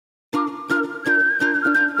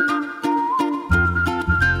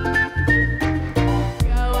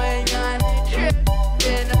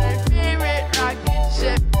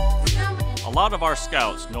A lot of our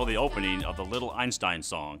scouts know the opening of the Little Einstein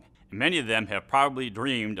song, and many of them have probably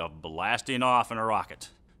dreamed of blasting off in a rocket.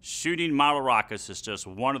 Shooting model rockets is just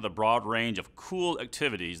one of the broad range of cool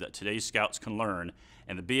activities that today's scouts can learn,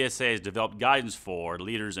 and the BSA has developed guidance for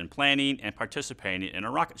leaders in planning and participating in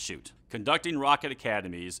a rocket shoot. Conducting rocket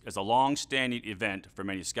academies is a long-standing event for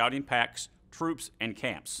many scouting packs, troops, and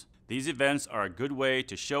camps. These events are a good way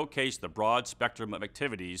to showcase the broad spectrum of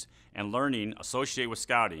activities and learning associated with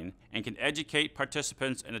scouting and can educate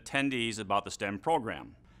participants and attendees about the STEM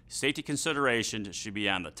program. Safety considerations should be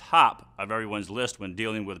on the top of everyone's list when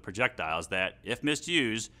dealing with projectiles that, if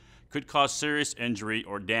misused, could cause serious injury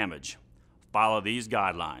or damage. Follow these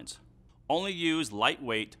guidelines. Only use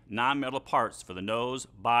lightweight, non-metal parts for the nose,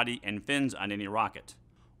 body, and fins on any rocket.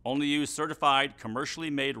 Only use certified, commercially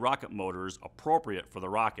made rocket motors appropriate for the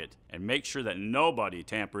rocket, and make sure that nobody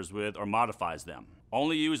tampers with or modifies them.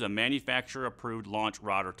 Only use a manufacturer-approved launch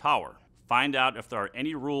rod or tower. Find out if there are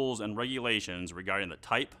any rules and regulations regarding the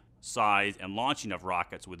type, size, and launching of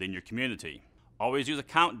rockets within your community. Always use a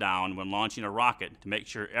countdown when launching a rocket to make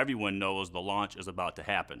sure everyone knows the launch is about to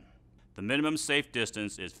happen. The minimum safe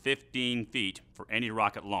distance is 15 feet for any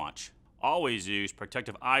rocket launch. Always use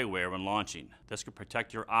protective eyewear when launching. This can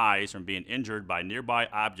protect your eyes from being injured by nearby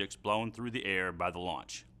objects blown through the air by the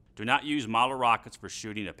launch. Do not use model rockets for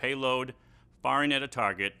shooting a payload, firing at a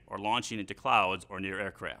target, or launching into clouds or near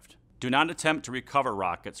aircraft. Do not attempt to recover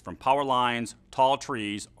rockets from power lines, tall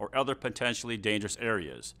trees, or other potentially dangerous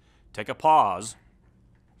areas. Take a pause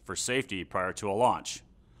for safety prior to a launch.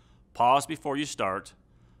 Pause before you start,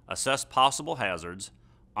 assess possible hazards,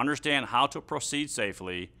 understand how to proceed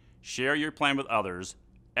safely, share your plan with others,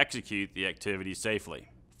 execute the activity safely.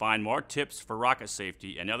 Find more tips for rocket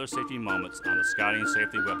safety and other safety moments on the Scouting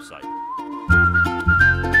Safety website.